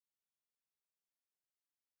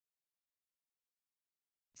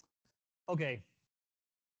Okay,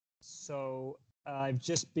 so I've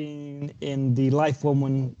just been in the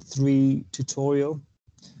LIFE113 tutorial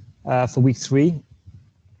for week 3,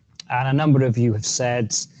 and a number of you have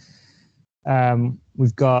said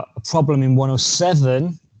we've got a problem in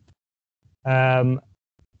 107,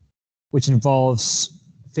 which involves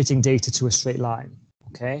fitting data to a straight line.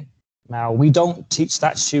 Okay, now we don't teach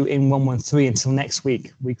that to you in 113 until next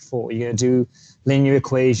week, week 4. You're going to do linear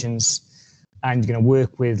equations, and you're going to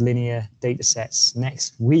work with linear data sets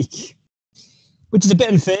next week, which is a bit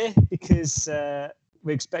unfair because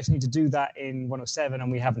we're expecting you to do that in 107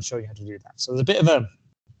 and we haven't shown you how to do that. So there's a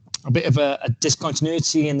bit of a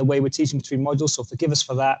discontinuity in the way we're teaching between modules, so forgive us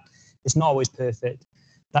for that. It's not always perfect.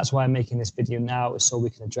 That's why I'm making this video now, so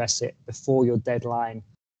we can address it before your deadline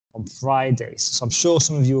on Friday. So I'm sure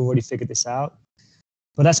some of you already figured this out.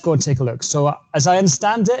 But let's go and take a look. So as I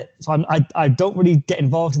understand it, so I don't really get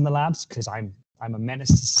involved in the labs because I'm a menace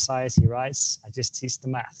to society, right? I just teach the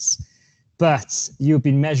maths. But you've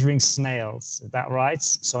been measuring snails, is that right?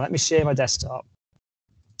 So let me share my desktop.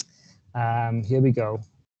 Here we go.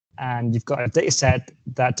 And you've got a data set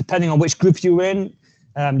that, depending on which group you're in,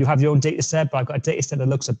 you have your own data set, but I've got a data set that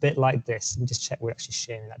looks a bit like this. Let me just check we're actually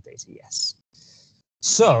sharing that data, yes.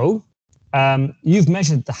 So you've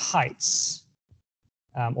measured the heights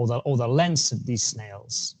or the lengths of these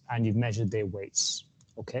snails, and you've measured their weights,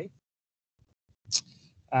 okay?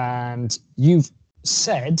 And you've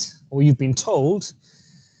said, or you've been told,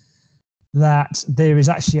 that there is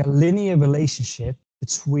actually a linear relationship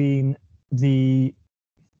between the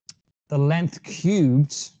length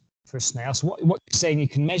cubed for a snail. So what you're saying, you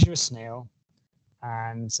can measure a snail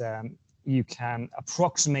and you can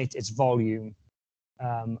approximate its volume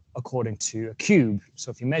according to a cube.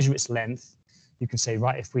 So if you measure its length, you can say,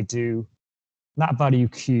 right, if we do that value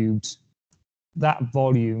cubed, that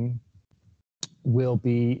volume will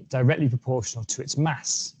be directly proportional to its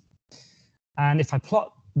mass. And if I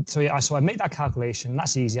plot, so I make that calculation,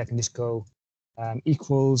 that's easy. I can just go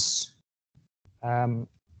equals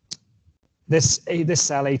this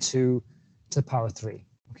cell A2 to the power 3.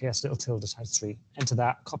 Okay, that's little tilde times 3. Enter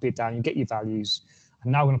that, copy it down, you get your values.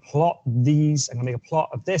 And now I'm going to plot these. I'm going to make a plot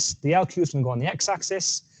of this. The LQ is going to go on the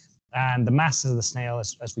x-axis, and the mass of the snail,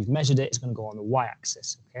 as we've measured it, is going to go on the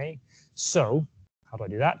y-axis. Okay, so how do I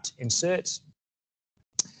do that? Insert,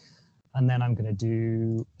 and then I'm going to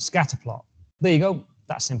do scatter plot. There you go.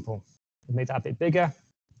 That's simple. We'll make that a bit bigger.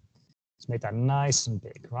 Let's make that nice and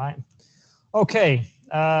big, right? Okay,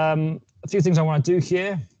 a few things I want to do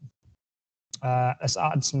here. Let's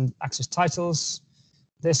add some axis titles.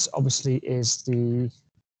 This obviously is the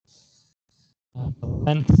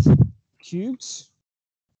length cubed,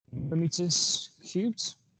 millimeters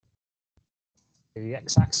cubed, the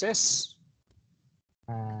x-axis,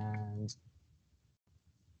 and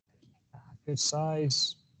good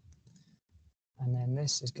size. And then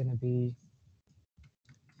this is going to be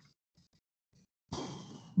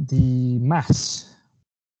the mass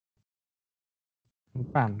in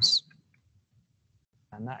grams,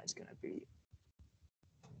 and that is going to be,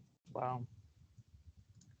 well,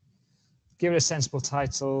 give it a sensible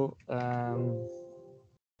title.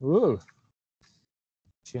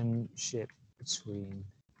 Relationship between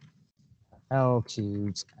L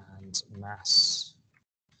cubed and mass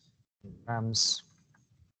in grams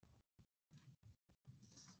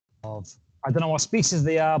of, I don't know what species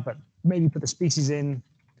they are, but maybe put the species in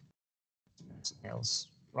snails,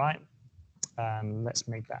 right? Let's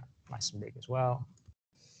make that nice and big as well.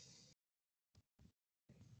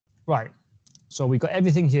 Right, so we've got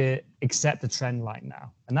everything here except the trend line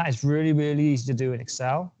now, and that is really, really easy to do in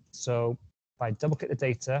Excel. So if I double click the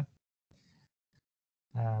data,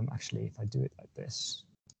 actually, if I do it like this,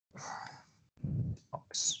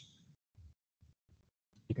 box,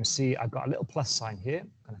 you can see I've got a little plus sign here.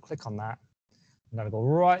 I'm going to click on that. I'm going to go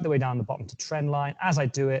right the way down the bottom to trend line. As I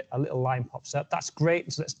do it, a little line pops up. That's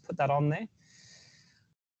great. So let's put that on there.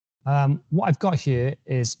 What I've got here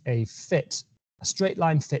is a fit, a straight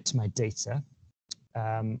line fit to my data,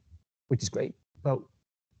 which is great. But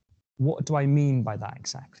what do I mean by that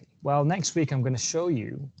exactly? Well, next week, I'm going to show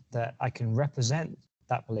you that I can represent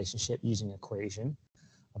that relationship using an equation.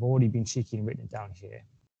 I've already been cheeky and written it down here.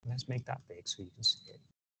 Let's make that big so you can see it.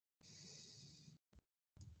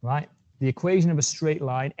 Right? The equation of a straight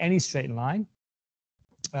line, any straight line,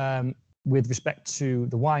 with respect to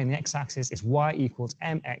the y and the x-axis, is y equals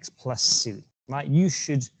mx plus c. Right?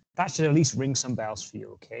 That should at least ring some bells for you,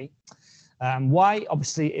 okay? Y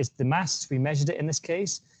obviously is the mass. We measured it in this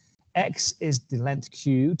case. X is the length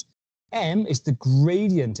cubed. M is the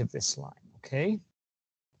gradient of this line, okay?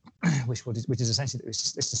 which is essentially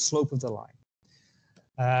it's the slope of the line.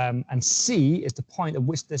 And C is the point at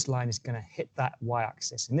which this line is going to hit that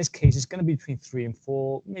y-axis. In this case, it's going to be between 3 and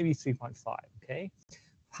 4, maybe 3.5, okay?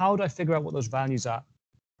 How do I figure out what those values are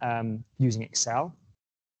using Excel?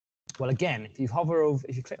 Well, again, if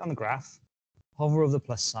you click on the graph, hover over the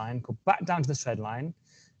plus sign, go back down to the trend line,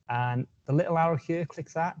 and the little arrow here, click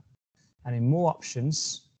that, and in more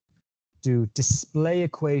options, do display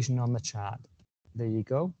equation on the chart. There you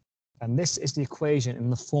go. And this is the equation in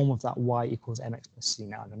the form of that y equals mx plus c.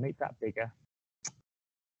 Now I'm going to make that bigger.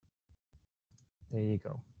 There you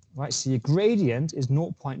go. Right, so your gradient is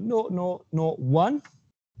 0.0001.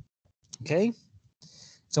 Okay,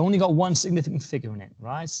 it's only got one significant figure in it,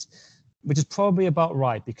 right? Which is probably about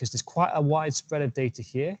right because there's quite a wide spread of data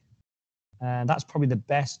here. And that's probably the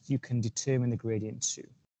best you can determine the gradient to.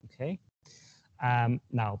 Okay.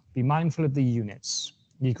 Now, be mindful of the units.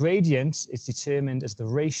 Your gradient is determined as the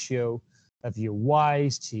ratio of your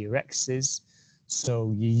y's to your x's.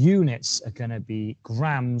 So your units are going to be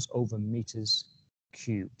grams over meters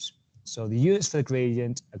cubed. So the units for the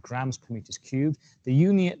gradient are grams per meters cubed. The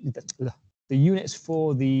units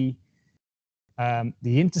for the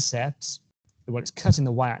intercept, well, it's cutting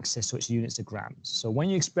the y-axis, so its units are grams. So when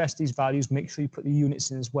you express these values, make sure you put the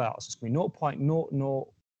units in as well. So it's going to be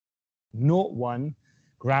 0.0001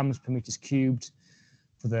 grams per meters cubed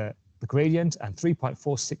for the gradient and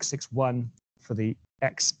 3.4661 for the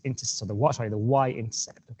x-intercept, so the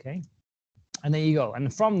y-intercept, okay? And there you go.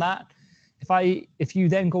 And from that, if you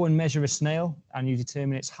then go and measure a snail and you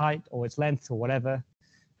determine its height or its length or whatever,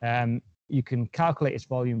 you can calculate its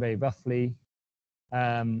volume very roughly.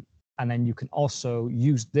 And then you can also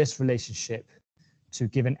use this relationship to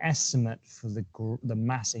give an estimate for the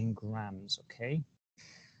mass in grams, okay?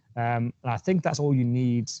 And I think that's all you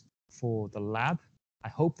need for the lab. I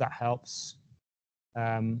hope that helps.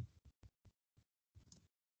 Yeah.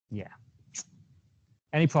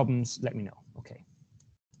 Any problems, let me know.